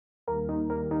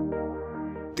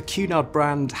The Cunard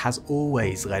brand has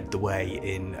always led the way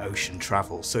in ocean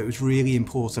travel, so it was really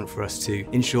important for us to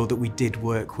ensure that we did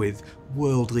work with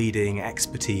world-leading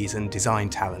expertise and design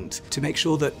talent to make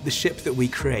sure that the ship that we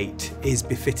create is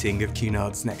befitting of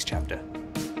Cunard's next chapter.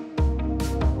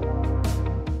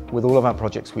 With all of our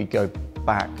projects, we go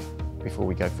back before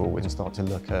we go forward and start to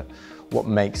look at what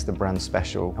makes the brand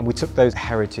special. And we took those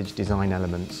heritage design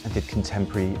elements and did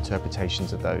contemporary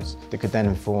interpretations of those that could then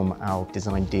inform our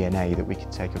design DNA that we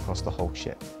could take across the whole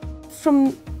ship.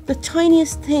 From the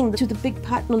tiniest thing to the big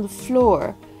pattern on the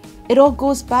floor, it all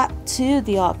goes back to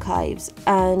the archives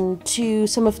and to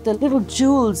some of the little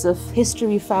jewels of history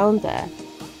we found there.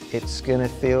 It's going to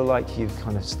feel like you've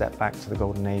kind of stepped back to the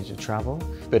golden age of travel,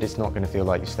 but it's not going to feel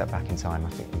like you stepped back in time. I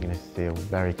think you're going to feel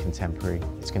very contemporary.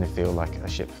 It's going to feel like a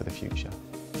ship for the future.